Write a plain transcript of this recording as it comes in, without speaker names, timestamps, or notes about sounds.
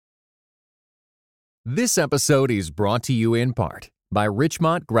This episode is brought to you in part by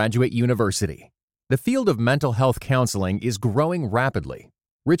Richmont Graduate University. The field of mental health counseling is growing rapidly.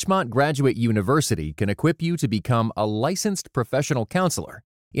 Richmont Graduate University can equip you to become a licensed professional counselor,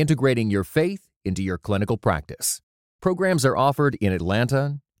 integrating your faith into your clinical practice. Programs are offered in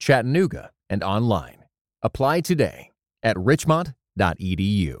Atlanta, Chattanooga, and online. Apply today at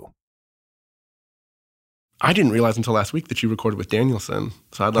richmont.edu. I didn't realize until last week that you recorded with Danielson.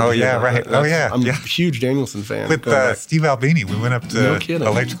 So I'd love to hear about right. that. I'm a huge Danielson fan. With Steve Albini. We went up to kidding.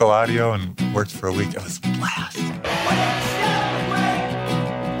 Electrical Audio and worked for a week. It was a blast.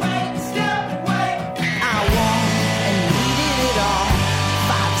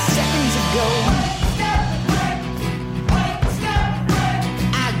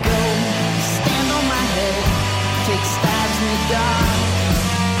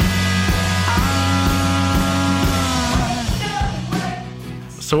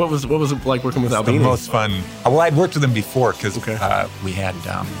 So what was it like working with Albini? The most fun. Well, I'd worked with him before because we had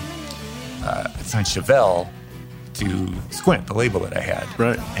signed Chevelle to Squint, the label that I had.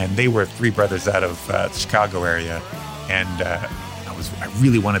 Right. And they were three brothers out of the Chicago area, and I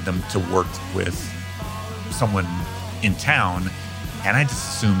really wanted them to work with someone in town, and I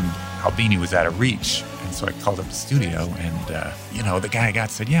just assumed Albini was out of reach. And so I called up the studio, and the guy I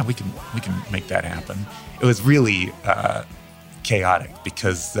got said, "Yeah, we can make that happen." It was really chaotic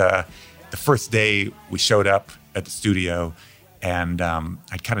because the first day we showed up at the studio, and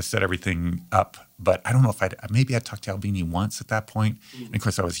I'd kind of set everything up, but I don't know if maybe I talked to Albini once at that point. And of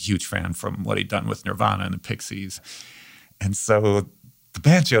course, I was a huge fan from what he'd done with Nirvana and the Pixies. And so the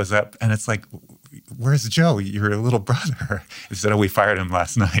band shows up, and it's like, "Where's Joe? Your little brother." He said, "Oh, we fired him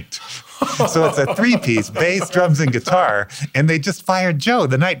last night." So it's a three-piece, bass, drums, and guitar, and they just fired Joe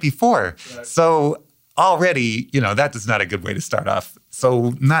the night before. Right. So already, that is not a good way to start off.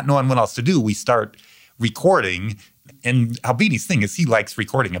 So not knowing what else to do, we start recording. And Albini's thing is he likes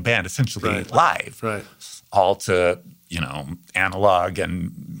recording a band essentially live. Right. All to, analog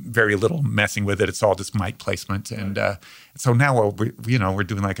and very little messing with it. It's all just mic placement. And so now we're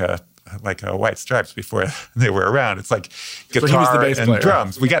doing like a White Stripes before they were around. It's like guitar and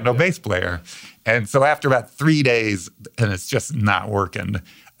drums. We got no bass player. And so after about 3 days, and it's just not working,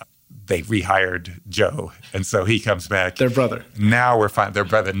 they rehired Joe, and so he comes back. Their brother. Now we're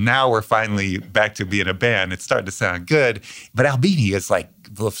finally back to being a band. It's starting to sound good, but Albini is like,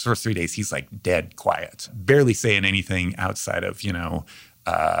 the first 3 days, he's like dead quiet, barely saying anything outside of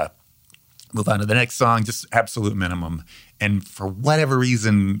move on to the next song, just absolute minimum. And for whatever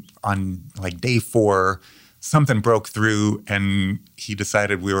reason, on like day 4, something broke through, and he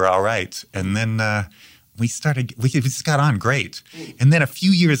decided we were all right, and then. We just got on great. And then a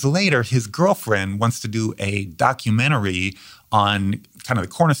few years later, his girlfriend wants to do a documentary on kind of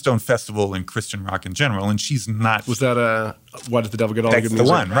the Cornerstone Festival and Christian rock in general. And she's not... Was that Why Does the Devil Get All the Good Music? That's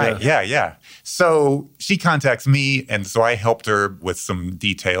the one, right. Yeah. So she contacts me, and so I helped her with some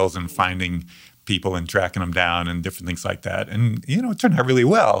details and finding people and tracking them down and different things like that. And, it turned out really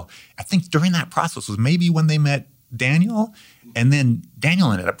well. I think during that process was maybe when they met Daniel. And then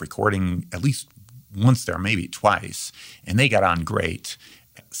Daniel ended up recording at least once there, maybe twice, and they got on great.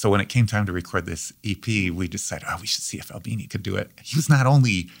 So when it came time to record this EP, we decided, we should see if Albini could do it. He was not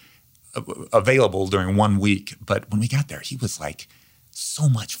only available during 1 week, but when we got there, he was like so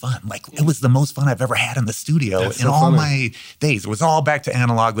much fun. Like it was the most fun I've ever had in the studio in all my days. It was all back to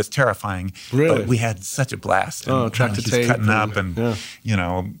analog. It was terrifying. Really? But we had such a blast. And, track to tape. Cutting up and,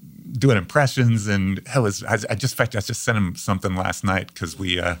 doing impressions, and I just sent him something last night because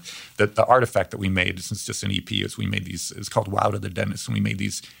we the artifact that we made, since just an EP, is we made these. It's called Wow to the Dentist, and we made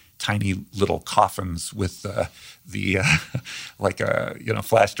these tiny little coffins with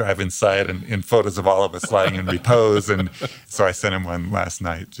flash drive inside and photos of all of us lying in repose. And so I sent him one last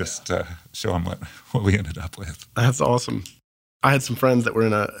night just to show him what we ended up with. That's awesome. I had some friends that were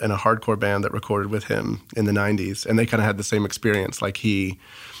in a hardcore band that recorded with him in the 90s, and they kind of had the same experience. Like he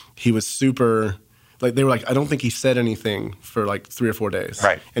was super, like they were like, I don't think he said anything for like 3 or 4 days.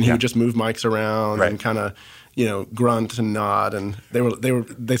 Right. And he would just move mics around and kind of, grunt and nod. And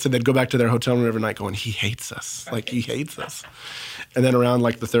they said they'd go back to their hotel room every night going, he hates us. Like he hates us. And then around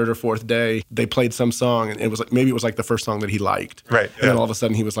like the 3rd or 4th day, they played some song, and it was like, maybe it was like the first song that he liked. Right. And then all of a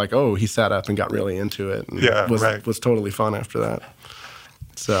sudden he was like, he sat up and got really into it. And was totally fun after that.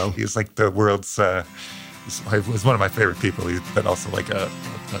 So he was like the world's, he was one of my favorite people, but also like a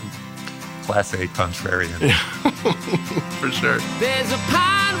class A contrarian. Yeah. For sure. There's a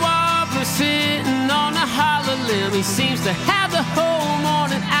pine warbler sitting on a hollow limb. He seems to have the whole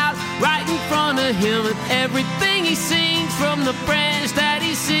morning out right in front of him, and everything he sings from the branch that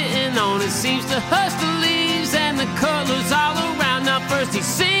he's sitting on is seems to hush the leaves and the colors all around. Now first he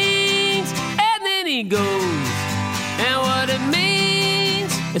sings and then he goes, and what it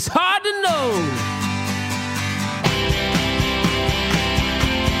means, it's hard to know.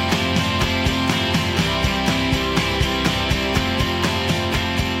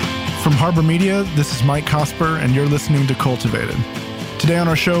 From Harbor Media, this is Mike Cosper, and you're listening to Cultivated. Today on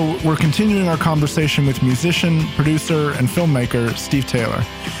our show, we're continuing our conversation with musician, producer, and filmmaker Steve Taylor.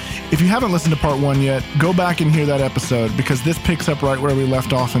 If you haven't listened to part 1 yet, go back and hear that episode, because this picks up right where we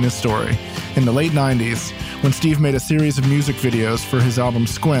left off in his story, in the late 90s, when Steve made a series of music videos for his album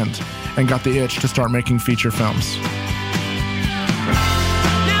Squint and got the itch to start making feature films.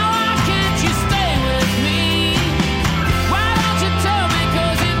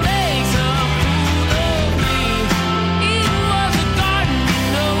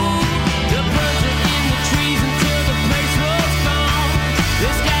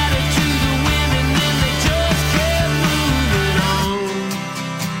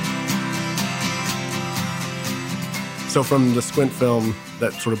 So from the Squint film,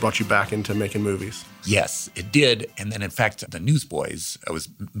 that sort of brought you back into making movies. Yes, it did. And then, in fact, the Newsboys, I was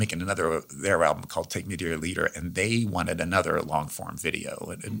making their album called Take Me to Your Leader, and they wanted another long-form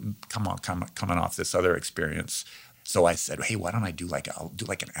video and coming off this other experience. So I said, hey, why don't I'll do like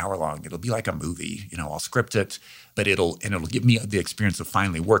an hour long. It'll be like a movie. I'll script it, but it'll give me the experience of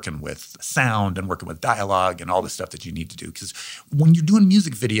finally working with sound and working with dialogue and all the stuff that you need to do. Because when you're doing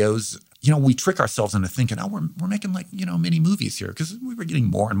music videos, we trick ourselves into thinking, we're making mini movies here, because we were getting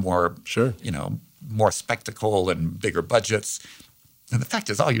more and more, sure, more spectacle and bigger budgets. And the fact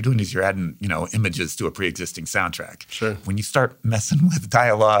is, all you're doing is you're adding, images to a pre-existing soundtrack. Sure. When you start messing with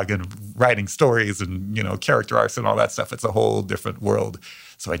dialogue and writing stories and, character arcs and all that stuff, it's a whole different world.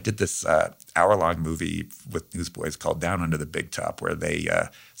 So I did this hour-long movie with Newsboys called Down Under the Big Top, where they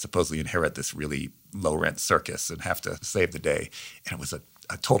supposedly inherit this really low-rent circus and have to save the day. And it was a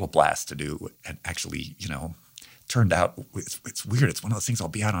total blast to do, and actually, turned out, it's weird. It's one of those things. I'll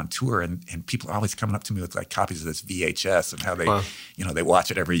be out on tour and people are always coming up to me with like copies of this VHS and how they, wow, they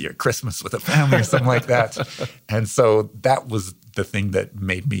watch it every year, Christmas with a family or something like that. And so that was the thing that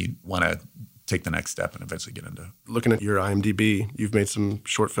made me want to take the next step and eventually get into. Looking at your IMDb, you've made some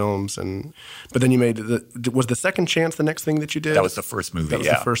short films, but then you made was the Second Chance the next thing that you did? That was the first movie. That was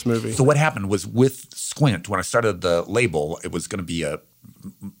the first movie. So what happened was with Squint, when I started the label, it was going to be a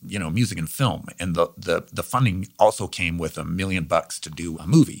music and film, and the funding also came with $1 million to do a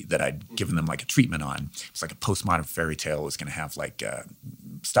movie that I'd given them like a treatment on. It's like a postmodern fairy tale. It was going to have like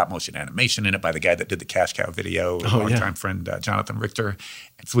stop motion animation in it by the guy that did the Cash Cow video, longtime friend Jonathan Richter.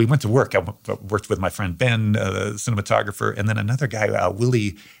 And so we went to work. I worked with my friend Ben, the cinematographer, and then another guy,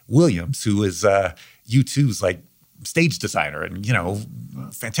 Willie Williams, who is U2's like stage designer and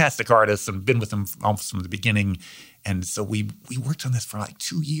fantastic artist, and been with him almost from the beginning. And so we worked on this for like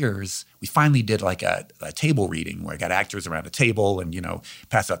 2 years. We finally did like a table reading where I got actors around a table and,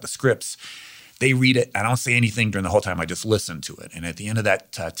 pass out the scripts. They read it. I don't say anything during the whole time. I just listen to it. And at the end of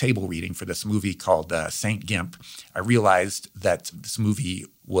that table reading for this movie called Saint Gimp, I realized that this movie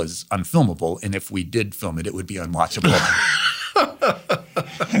was unfilmable. And if we did film it, it would be unwatchable.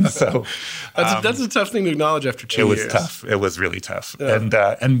 And so that's a tough thing to acknowledge after 2 years. It was tough. It was really tough.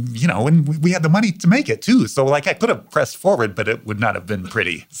 Yeah. And we had the money to make it too. So like I could have pressed forward, but it would not have been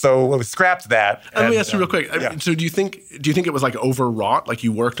pretty. So we scrapped that. Let me ask you real quick. Yeah. So do you think it was like overwrought? Like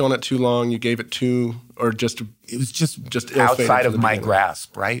you worked on it too long, you gave it or just it was just ill-fated outside from of the my beginning?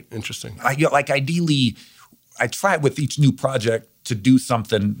 grasp, right? Interesting. Ideally, I try with each new project to do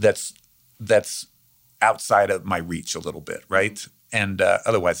something that's outside of my reach a little bit, right? And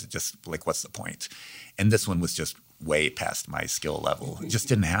otherwise, it's just like, what's the point? And this one was just way past my skill level. Just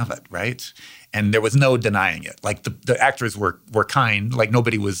didn't have it, right? And there was no denying it. Like the actors were kind. Like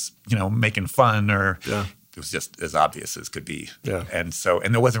nobody was, making fun or it was just as obvious as could be. Yeah. And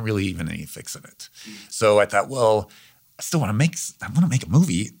there wasn't really even any fixing it. So I thought, well, I still want to make a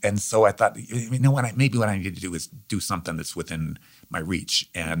movie. And so I thought, maybe what I need to do is do something that's within my reach.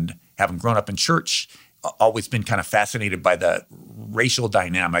 And having grown up in church, always been kind of fascinated by the racial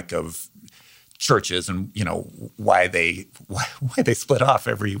dynamic of churches and why they split off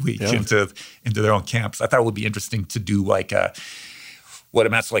every week into their own camps. I thought it would be interesting to do like what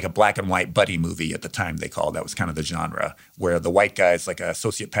amounts to like a black and white buddy movie at the time they called. That was kind of the genre, where the white guy is like an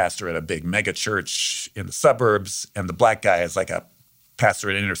associate pastor at a big mega church in the suburbs, and the black guy is like a pastor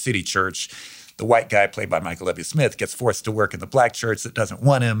at an inner city church. The white guy, played by Michael W. Smith, gets forced to work in the black church that doesn't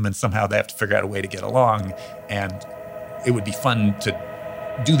want him, and somehow they have to figure out a way to get along. And it would be fun to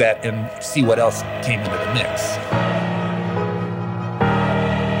do that and see what else came into the mix.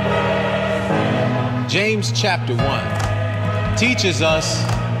 James chapter 1 teaches us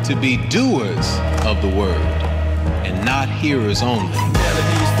to be doers of the word and not hearers only.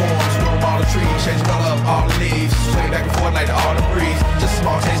 Melodies form, swarm all the trees, change color of all the leaves, sway back and forth like the autumn breeze. Just a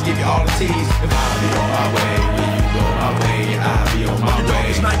small change, give you all the teas. If I be on my way, will you go my way? I be on my way. Your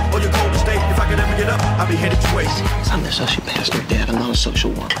darkest night or your coldest day, if I could ever get up, I'll be headed your way. I'm the sociopath, Dad. I'm not a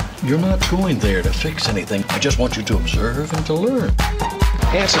social worker. You're not going there to fix anything. I just want you to observe and to learn.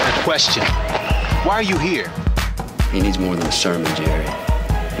 Answer the question. Why are you here? He needs more than a sermon, Jerry.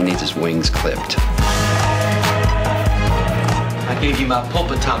 He needs his wings clipped. I gave you my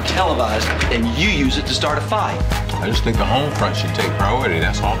pulpit top televised, and you use it to start a fight. I just think the home front should take priority,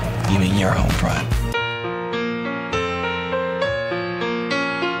 that's all. You mean your home front?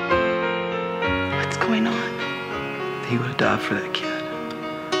 What's going on? He would have died for that kid.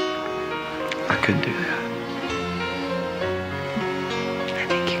 I couldn't do that. I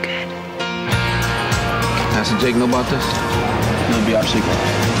think you could. Pastor Jake know about this? It'll be our secret.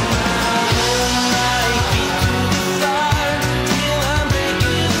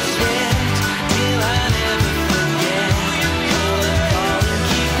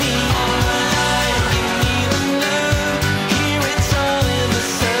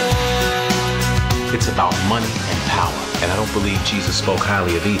 It's about money and power, and I don't believe Jesus spoke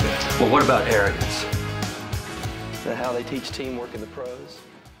highly of either. Well, what about arrogance? Is that how they teach teamwork in the pros?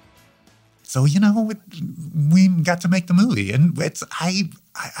 So, we got to make the movie, and I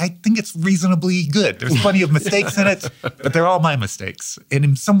think it's reasonably good. There's plenty of mistakes in it, but they're all my mistakes. And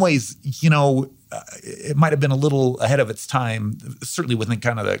in some ways, it might have been a little ahead of its time, certainly within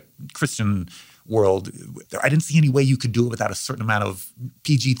kind of the Christian world. I didn't see any way you could do it without a certain amount of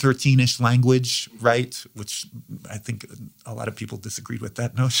PG-13-ish language, right? Which I think a lot of people disagreed with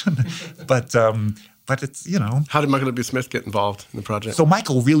that notion. But it's, How did Michael W. Smith get involved in the project? So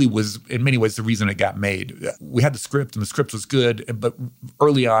Michael really was, in many ways, the reason it got made. We had the script, and the script was good. But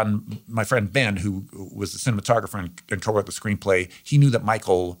early on, my friend Ben, who was the cinematographer and co-wrote the screenplay, he knew that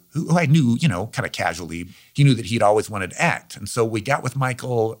Michael, who I knew, kind of casually, he knew that he'd always wanted to act. And so we got with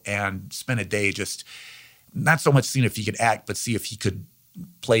Michael and spent a day just not so much seeing if he could act, but see if he could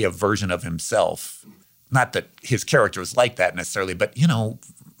play a version of himself. Not that his character was like that necessarily, but,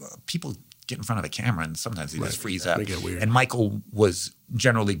 people get in front of the camera and sometimes they just freeze up. They get weird. And Michael was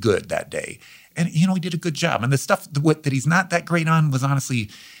generally good that day. And, he did a good job. And the stuff that he's not that great on was honestly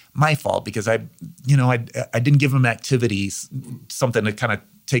my fault because I didn't give him activities, something to kind of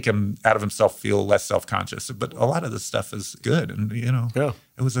take him out of himself, feel less self-conscious. But a lot of this stuff is good. And, yeah.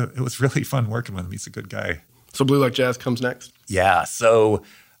 it was really fun working with him. He's a good guy. So Blue Like Jazz comes next? Yeah. So,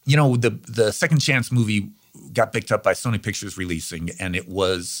 the Second Chance movie got picked up by Sony Pictures Releasing, and it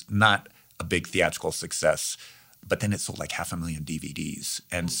was not a big theatrical success, but then it sold like 500,000 DVDs.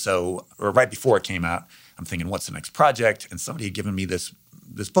 And so, or right before it came out, I'm thinking, what's the next project? And somebody had given me this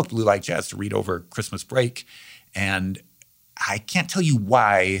book, Blue Like Jazz, to read over Christmas break. And I can't tell you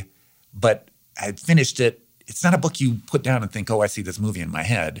why, but I finished it. It's not a book you put down and think, oh, I see this movie in my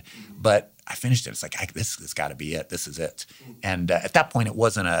head. But I finished it. It's like, this has got to be it. This is it. And at that point, it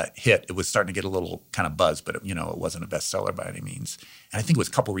wasn't a hit. It was starting to get a little kind of buzz, but it wasn't a bestseller by any means. And I think it was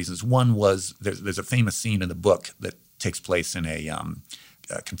a couple reasons. One was there's a famous scene in the book that takes place in a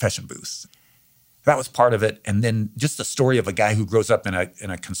confession booth. That was part of it. And then just the story of a guy who grows up in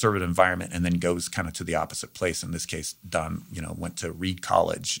a conservative environment and then goes kind of to the opposite place. In this case, Don, went to Reed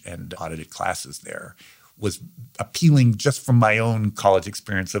College and audited classes there. Was appealing just from my own college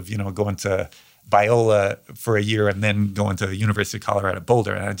experience of, going to Biola for a year and then going to the University of Colorado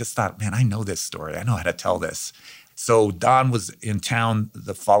Boulder. And I just thought, man, I know this story. I know how to tell this. So Don was in town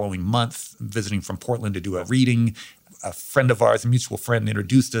the following month, visiting from Portland to do a reading. A friend of ours, a mutual friend,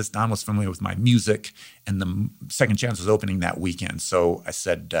 introduced us. Don was familiar with my music, and the Second Chance was opening that weekend. So I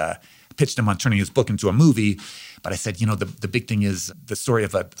said, pitched him on turning his book into a movie. But I said, the big thing is the story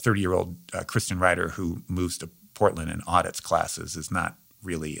of a 30-year-old Christian writer who moves to Portland and audits classes is not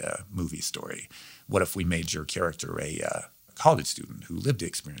really a movie story. What if we made your character a college student who lived the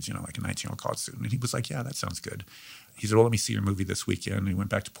experience, like a 19-year-old college student? And he was like, yeah, that sounds good. He said, well, let me see your movie this weekend. And he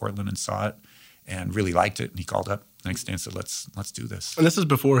went back to Portland and saw it and really liked it. And he called up the next day and said, let's do this. And this is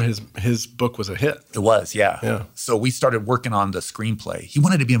before his book was a hit. It was, yeah. Yeah. So we started working on the screenplay. He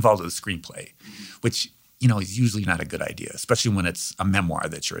wanted to be involved with the screenplay, which, is usually not a good idea, especially when it's a memoir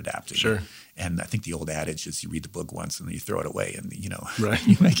that you're adapting. Sure. And I think the old adage is you read the book once and then you throw it away and, right.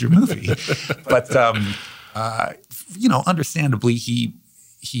 you make your movie. But, understandably,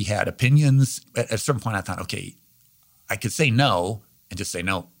 he had opinions. At a certain point, I thought, okay, I could say no and just say,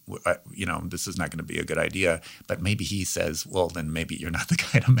 no, this is not going to be a good idea. But maybe he says, well, then maybe you're not the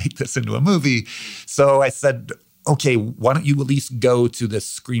guy to make this into a movie. So I said, okay, why don't you at least go to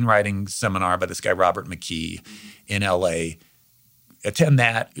this screenwriting seminar by this guy, Robert McKee, in LA, attend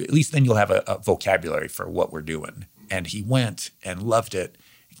that. At least then you'll have a vocabulary for what we're doing. And he went and loved it,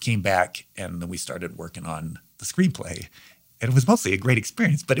 came back, and then we started working on the screenplay. And it was mostly a great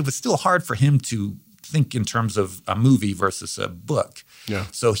experience, but it was still hard for him to think in terms of a movie versus a book. Yeah.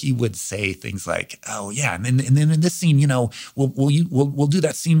 So he would say things like, "Oh yeah," and then in this scene, we'll do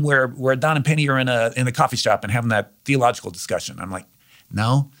that scene where Don and Penny are in a coffee shop and having that theological discussion. I'm like,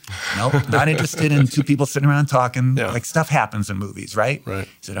 no, not interested in two people sitting around talking. Yeah. Like stuff happens in movies, right? Right.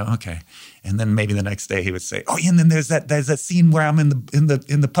 He said, "Oh, okay." And then maybe the next day he would say, "Oh yeah," and then there's that scene where I'm in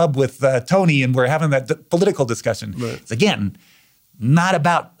the pub with Tony and we're having that political discussion. Right. It's again not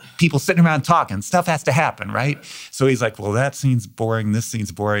about people sitting around talking. Stuff has to happen, right? So he's like, "Well, that scene's boring. This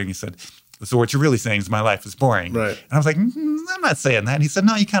scene's boring." He said, "So what you're really saying is my life is boring." Right. And I was like, "I'm not saying that." And he said,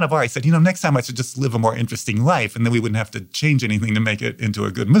 "No, you kind of are." He said, "Next time I should just live a more interesting life, and then we wouldn't have to change anything to make it into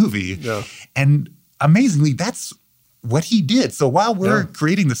a good movie." Yeah. And amazingly, that's what he did. So while we're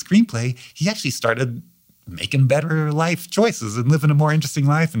creating the screenplay, he actually started making better life choices and living a more interesting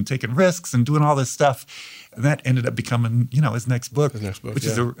life and taking risks and doing all this stuff. And that ended up becoming, his next book, which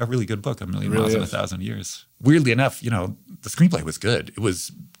is a really good book, A Million Miles in 1,000 Years. Weirdly enough, the screenplay was good. It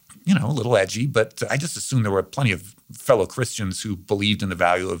was, a little edgy, but I just assumed there were plenty of fellow Christians who believed in the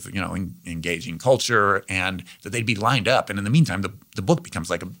value of, engaging culture and that they'd be lined up. And in the meantime, the book becomes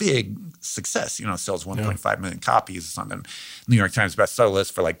like a big success. Sells 1.5 million copies. It's on the New York Times bestseller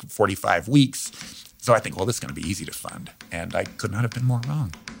list for like 45 weeks. So I think, well, this is going to be easy to fund. And I could not have been more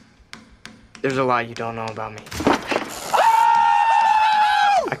wrong. There's a lot you don't know about me.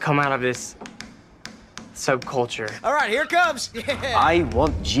 I come out of this subculture. All right, here it comes. Yeah. I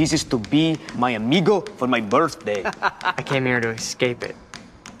want Jesus to be my amigo for my birthday. I came here to escape it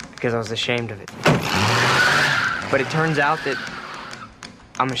because I was ashamed of it. But it turns out that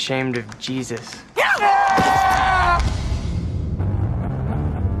I'm ashamed of Jesus.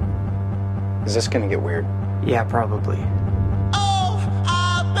 Is this gonna get weird? Yeah, probably.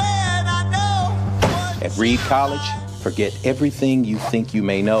 At Reed College, forget everything you think you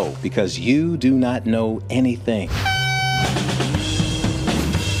may know, because you do not know anything.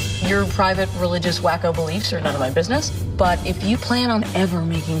 Your private religious wacko beliefs are none of my business, but if you plan on ever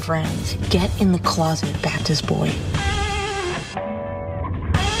making friends, get in the closet, Baptist boy.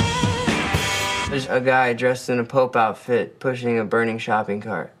 There's a guy dressed in a Pope outfit pushing a burning shopping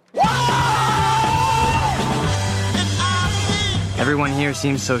cart. Everyone here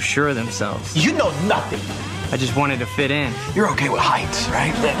seems so sure of themselves. You know nothing. I just wanted to fit in. You're okay with heights,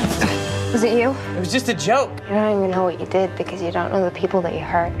 right? Was it you? It was just a joke. You don't even know what you did because you don't know the people that you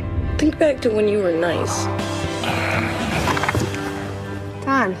hurt. Think back to when you were nice.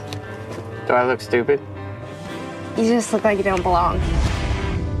 Don, Do I look stupid? you just look like you don't belong.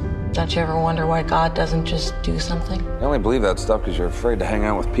 Don't you ever wonder why God doesn't just do something? You only believe that stuff because you're afraid to hang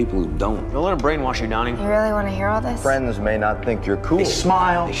out with people who don't. Don't let him brainwash you, Donnie. You really want to hear all this? Friends may not think you're cool. They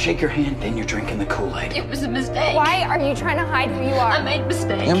smile, they shake your hand, then you're drinking the Kool-Aid. It was a mistake. Why are you trying to hide who you are? I made a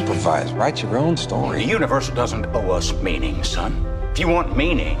mistake. Improvise. Write your own The story. universe doesn't owe us meaning, son. If you want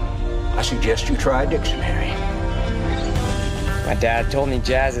meaning, I suggest you try a dictionary. My dad told me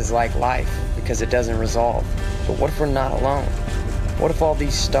jazz is like life because it doesn't resolve. But what if we're not alone? What if all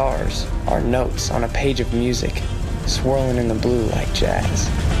these stars are notes on a page of music, swirling in the blue like jazz?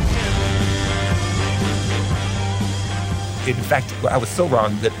 In fact, I was so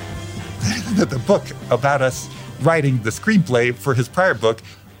wrong that, that the book about us writing the screenplay for his prior book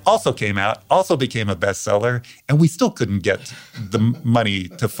also came out, also became a bestseller, and we still couldn't get the money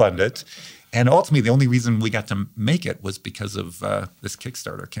to fund it. And ultimately, the only reason we got to make it was because of this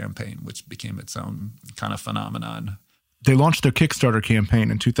Kickstarter campaign, which became its own kind of phenomenon. They launched their Kickstarter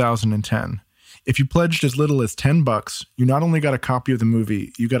campaign in 2010. If you pledged as little as $10, you not only got a copy of the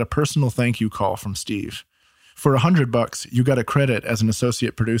movie, you got a personal thank you call from Steve. For $100, you got a credit as an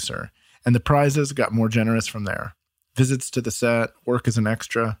associate producer, and the prizes got more generous from there. Visits to the set, work as an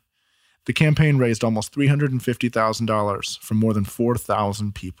extra. The campaign raised almost $350,000 from more than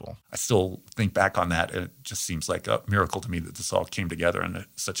 4,000 people. I still think back on that, and it just seems like a miracle to me that this all came together in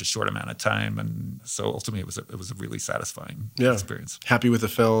such a short amount of time. And so ultimately, it was a really satisfying experience. Happy with the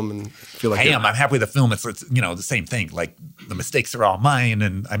film and feel like I'm happy with the film. It's the same thing. Like the mistakes are all mine,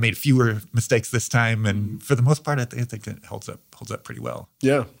 and I made fewer mistakes this time. And for the most part, I think it holds up pretty well.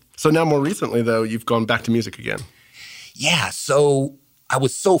 Yeah. So now more recently, though, you've gone back to music again. Yeah. So I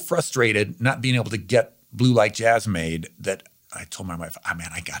was so frustrated not being able to get Blue Like Jazz made that I told my wife, man,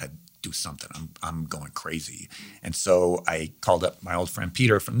 I got to do something. I'm going crazy. And so I called up my old friend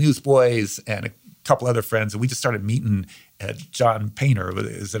Peter from Newsboys and a couple other friends, and we just started meeting at John Painter, who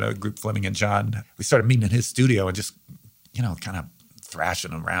is in a group, Fleming and John. We started meeting in his studio and just, kind of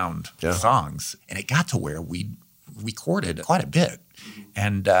thrashing around songs. And it got to where we recorded quite a bit.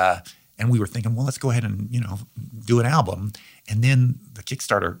 And we were thinking, well, let's go ahead and, do an album. And then the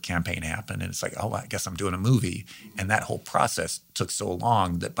Kickstarter campaign happened, and it's like, oh, I guess I'm doing a movie. And that whole process took so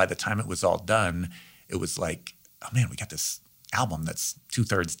long that by the time it was all done, it was like, oh, man, we got this album that's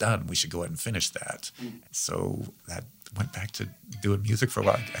 2/3 done. We should go ahead and finish that. So that went back to doing music for a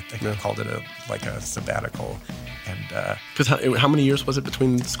while. I think I called it a sabbatical. And because how many years was it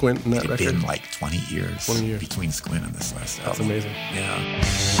between Squint and that record? It'd been like 20 years. 20 years between Squint and this last album. That's amazing. Yeah.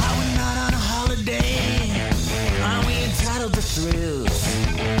 Are we not on a holiday? Are we entitled to thrills?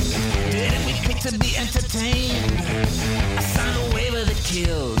 Didn't we pick to be entertained? I signed a waiver that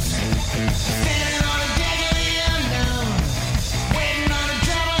kills. Standing on a deck of the unknown, waiting on a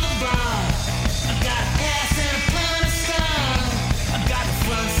drop of the bar. I got gas and a plan of style. I got the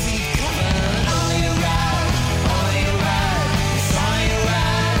front seat covered. On your ride, it's on your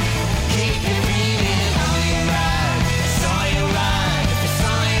ride. Keep it reading. On your ride, it's on your ride. If it's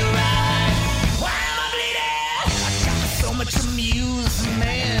on your ride, why am I bleeding? I got so much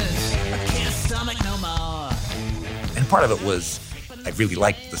amusement, I can't stomach no more. And part of it was I really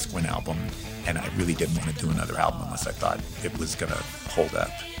liked the Squint album, and I really didn't want to do another album unless I thought it was going to hold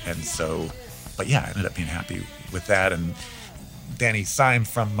up. And so, but yeah, I ended up being happy with that. And Danny Syme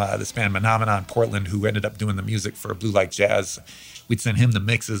from this band Menomina in Portland, who ended up doing the music for Blue Like Jazz, we'd send him the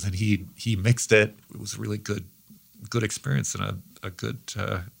mixes, and he mixed it. It was a really good experience, and a good,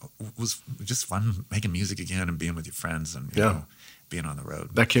 it was just fun making music again and being with your friends and, you know, being on the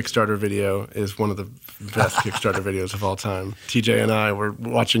road. That Kickstarter video is one of the best Kickstarter videos of all time. TJ and I were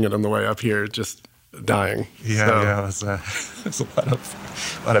watching it on the way up here, just dying. Yeah, there's a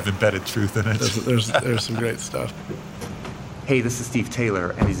lot of embedded truth in it. There's some great stuff. Hey, this is Steve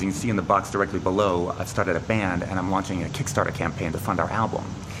Taylor, and as you can see in the box directly below, I've started a band, and I'm launching a Kickstarter campaign to fund our album.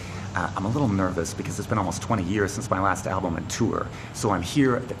 I'm a little nervous because it's been almost 20 years since my last album and tour, so I'm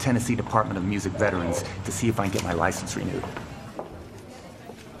here at the Tennessee Department of Music Veterans to see if I can get my license renewed.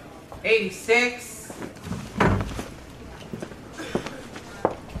 86.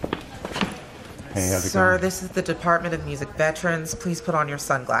 Hey, how's it Sir, going? this is the Department of Music Veterans. Please put on your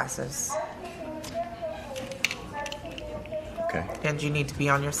sunglasses. Okay. And you need to be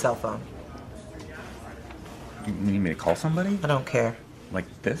on your cell phone. You need me to call somebody? I don't care. Like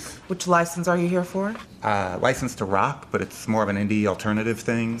this? Which license are you here for? License to rock, but it's more of an indie alternative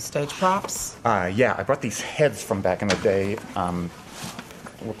thing. Stage props? Yeah, I brought these heads from back in the day.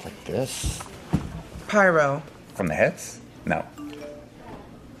 Look like this. Pyro. From the heads? No.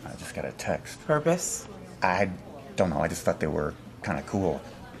 I just got a text. Purpose? I don't know. I just thought they were kind of cool.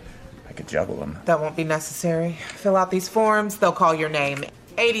 I could juggle them. That won't be necessary. Fill out these forms. They'll call your name.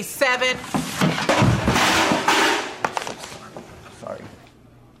 87. Sorry.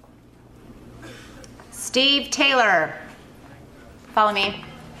 Steve Taylor. Follow me.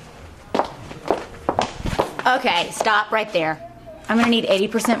 Okay, stop right there. I'm gonna need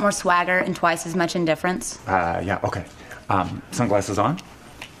 80% more swagger and twice as much indifference. Yeah, okay. Sunglasses on?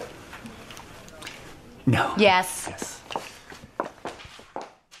 No. Yes.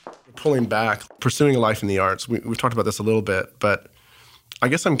 Pulling back, pursuing a life in the arts. We've talked about this a little bit, but I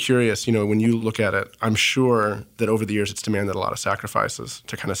guess I'm curious, when you look at it, I'm sure that over the years it's demanded a lot of sacrifices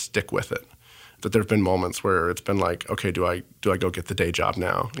to kind of stick with it. That there have been moments where it's been like, okay, do I go get the day job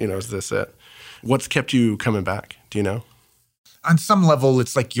now? Is this it? What's kept you coming back? Do you know? On some level,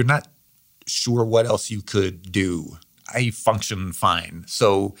 it's like you're not sure what else you could do. I function fine,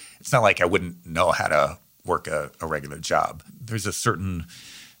 so it's not like I wouldn't know how to work a regular job. There's a certain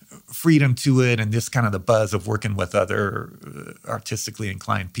freedom to it and this kind of the buzz of working with other artistically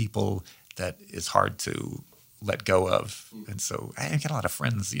inclined people that is hard to let go of. And so I get a lot of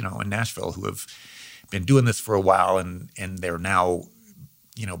friends, in Nashville who have been doing this for a while and they're now,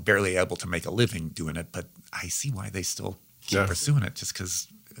 barely able to make a living doing it. But I see why they still keep pursuing it, just because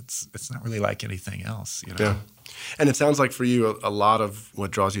it's not really like anything else, Yeah. And it sounds like for you, a lot of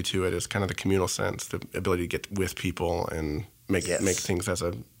what draws you to it is kind of the communal sense, the ability to get with people and make things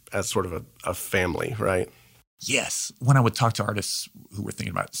as sort of a family, right? Yes. When I would talk to artists who were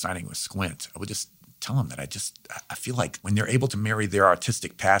thinking about signing with Squint, I would just tell them that I feel like when they're able to marry their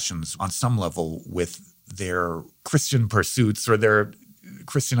artistic passions on some level with their Christian pursuits or their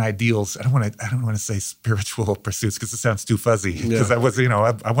Christian ideals, I don't want to say spiritual pursuits because it sounds too fuzzy. Because I was,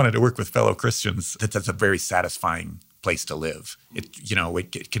 I wanted to work with fellow Christians. That's a very satisfying place to live.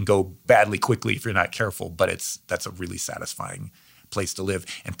 It can go badly quickly if you're not careful, but that's a really satisfying place to live.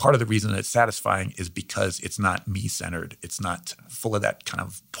 And part of the reason it's satisfying is because it's not me-centered. It's not full of that kind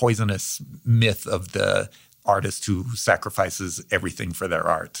of poisonous myth of the artist who sacrifices everything for their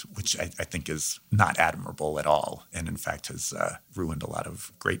art, which I think is not admirable at all, and in fact has ruined a lot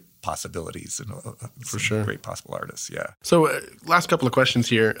of great possibilities and for sure great possible artists. Yeah. So last couple of questions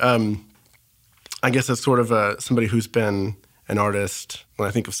here. I guess as sort of somebody who's been an artist, when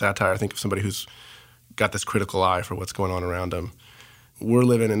I think of satire, I think of somebody who's got this critical eye for what's going on around them. We're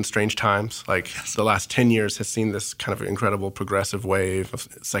living in strange times. Like the last 10 years has seen this kind of incredible progressive wave, of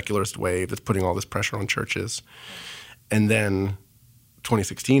secularist wave that's putting all this pressure on churches. And then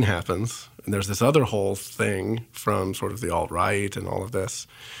 2016 happens, and there's this other whole thing from sort of the alt-right and all of this.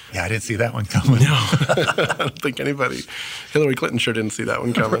 Yeah, I didn't see that one coming. No, I don't think anybody. Hillary Clinton sure didn't see that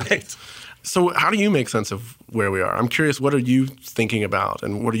one coming. Right. So how do you make sense of where we are? I'm curious, what are you thinking about,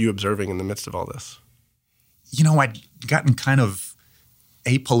 and what are you observing in the midst of all this? I'd gotten kind of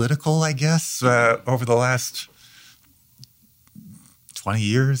apolitical, I guess, over the last 20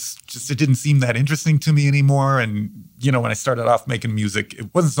 years. Just it didn't seem that interesting to me anymore. And, when I started off making music,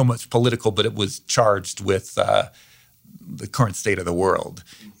 it wasn't so much political, but it was charged with the current state of the world.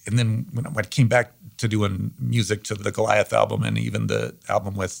 And then when I came back to doing music to the Goliath album and even the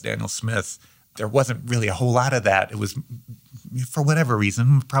album with Daniel Smith, there wasn't really a whole lot of that. It was, for whatever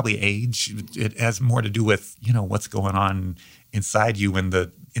reason, probably age. It has more to do with, what's going on inside you and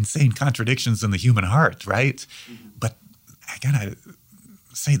the insane contradictions in the human heart, right? Mm-hmm. But I gotta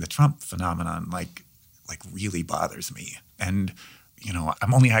say, the Trump phenomenon, like really bothers me. And,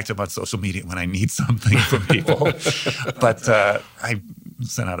 I'm only active on social media when I need something from people. But I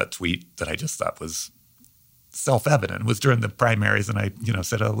sent out a tweet that I just thought was self-evident. It was during the primaries, and I,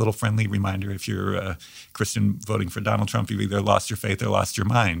 said a little friendly reminder: if you're a Christian voting for Donald Trump, you've either lost your faith or lost your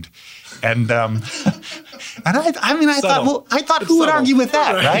mind. And and I thought who would argue with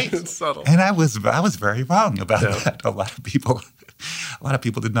that, right? It's subtle. And I was very wrong about that. A lot of people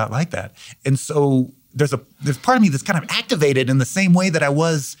did not like that. And so there's part of me that's kind of activated in the same way that I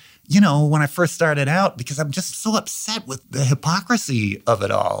was, when I first started out, because I'm just so upset with the hypocrisy of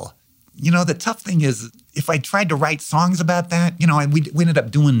it all. The tough thing is, if I tried to write songs about that, we ended up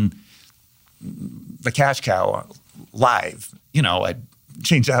doing the Cash Cow live. I'd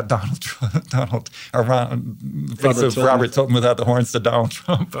change out Robert Tilton without the horns to Donald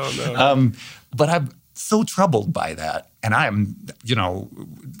Trump. Oh, no. But I'm so troubled by that. And I'm,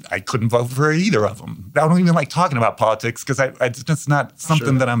 I couldn't vote for either of them. I don't even like talking about politics because it's just not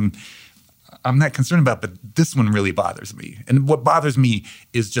something that I'm not concerned about, but this one really bothers me. And what bothers me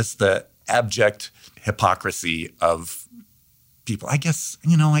is just the abject hypocrisy of people. I guess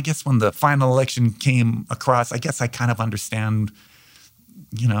when the final election came across, I guess I kind of understand,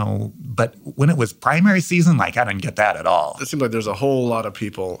 but when it was primary season, I didn't get that at all. It seems like there's a whole lot of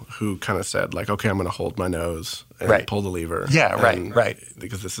people who kind of said, okay, I'm going to hold my nose and pull the lever. Yeah, right.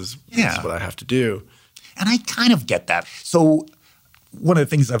 Because this is what I have to do. And I kind of get that. So one of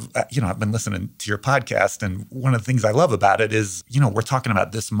the things I've been listening to your podcast, and one of the things I love about it is, we're talking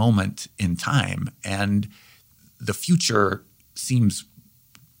about this moment in time, and the future seems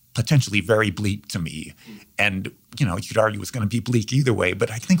potentially very bleak to me. And, you could argue it's going to be bleak either way.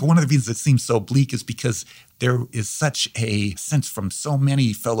 But I think one of the reasons it seems so bleak is because there is such a sense from so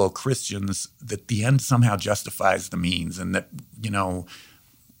many fellow Christians that the end somehow justifies the means. And that,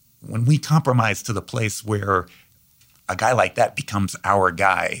 when we compromise to the place where a guy like that becomes our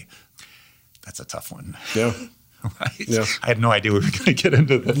guy, that's a tough one. Yeah. Right? Yeah. I had no idea we were going to get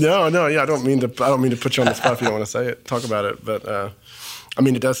into this. No, yeah, I don't mean to put you on the spot if you don't want to say it, talk about it, but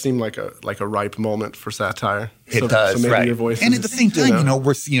it does seem like a ripe moment for satire. It does, so maybe right? your voice and at the same time,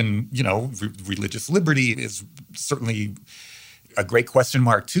 we're seeing, religious liberty is certainly a great question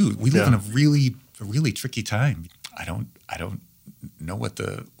mark too. We live in a really tricky time. I don't know what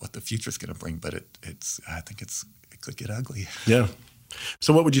the future is going to bring, but I think it could get ugly. Yeah.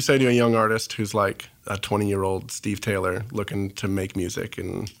 So what would you say to a young artist who's like a 20-year-old Steve Taylor looking to make music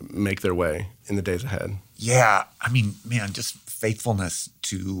and make their way in the days ahead? Yeah. Just faithfulness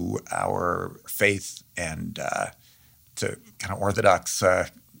to our faith and to kind of orthodox,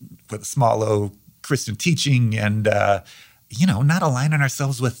 with a small o, Christian teaching and, not aligning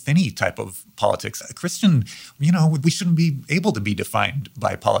ourselves with any type of politics. A Christian, we shouldn't be able to be defined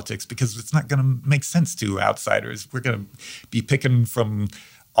by politics because it's not going to make sense to outsiders. We're going to be picking from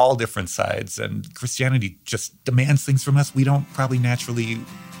all different sides, and Christianity just demands things from us we don't probably naturally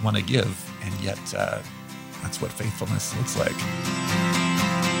want to give, and yet that's what faithfulness looks like.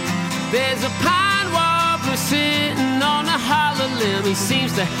 There's a pine wall poplar sitting on a hollow limb. He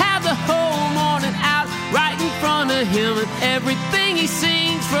seems to have the whole morning out right in front of him, and everything he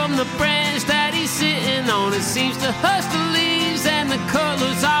sings from the branch that he's sitting on, it seems to hush the leaves and the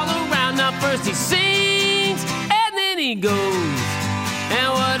colors all around. Now first he sings and then he goes,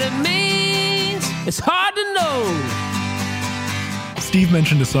 and what it means, it's hard to know. Steve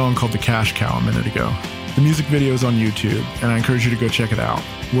mentioned a song called The Cash Cow a minute ago. The music video is on YouTube, and I encourage you to go check it out.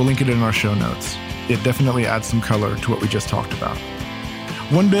 We'll link it in our show notes. It definitely adds some color to what we just talked about.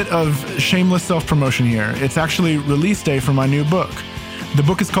 One bit of shameless self-promotion here. It's actually release day for my new book. The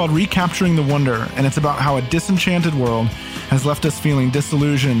book is called Recapturing the Wonder, and it's about how a disenchanted world has left us feeling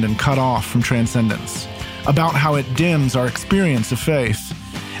disillusioned and cut off from transcendence. About how it dims our experience of faith.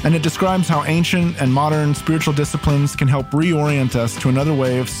 And it describes how ancient and modern spiritual disciplines can help reorient us to another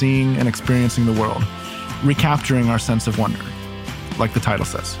way of seeing and experiencing the world. Recapturing our sense of wonder, like the title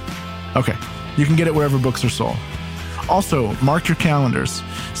says. Okay, you can get it wherever books are sold. Also, mark your calendars.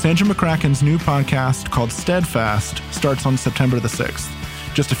 Sandra McCracken's new podcast called Steadfast starts on September the 6th,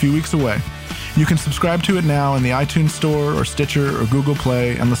 just a few weeks away. You can subscribe to it now in the iTunes Store or Stitcher or Google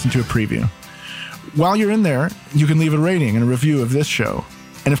Play and listen to a preview. While you're in there, you can leave a rating and a review of this show.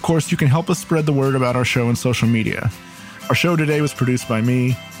 And of course, you can help us spread the word about our show on social media. Our show today was produced by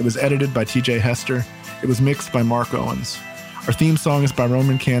me. It was edited by TJ Hester. It was mixed by Mark Owens. Our theme song is by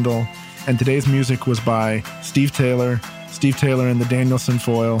Roman Candle, and today's music was by Steve Taylor and the Danielson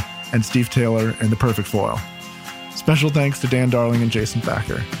Foil, and Steve Taylor and the Perfect Foil. Special thanks to Dan Darling and Jason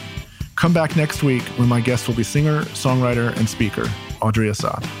Thacker. Come back next week when my guest will be singer, songwriter, and speaker, Audrey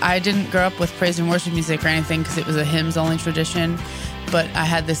Assad. I didn't grow up with praise and worship music or anything because it was a hymns-only tradition, but I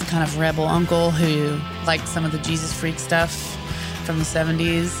had this kind of rebel uncle who liked some of the Jesus Freak stuff from the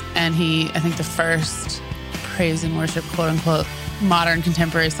 70s, and I think the first praise and worship, quote-unquote, modern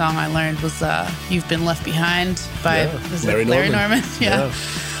contemporary song I learned was You've Been Left Behind by Larry Norman. Yeah.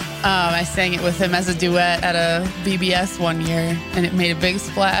 I sang it with him as a duet at a VBS one year, and it made a big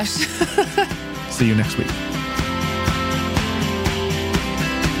splash. See you next week.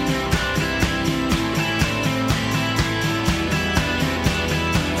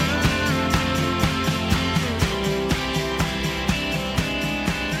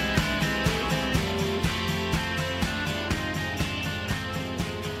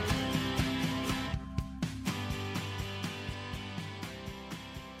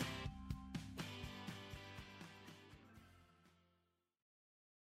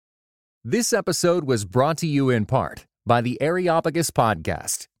 This episode was brought to you in part by the Areopagus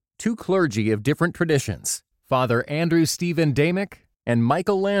Podcast, two clergy of different traditions, Father Andrew Stephen Damick and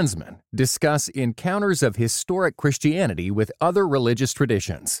Michael Landsman, discuss encounters of historic Christianity with other religious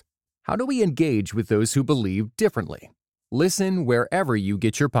traditions. How do we engage with those who believe differently? Listen wherever you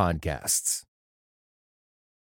get your podcasts.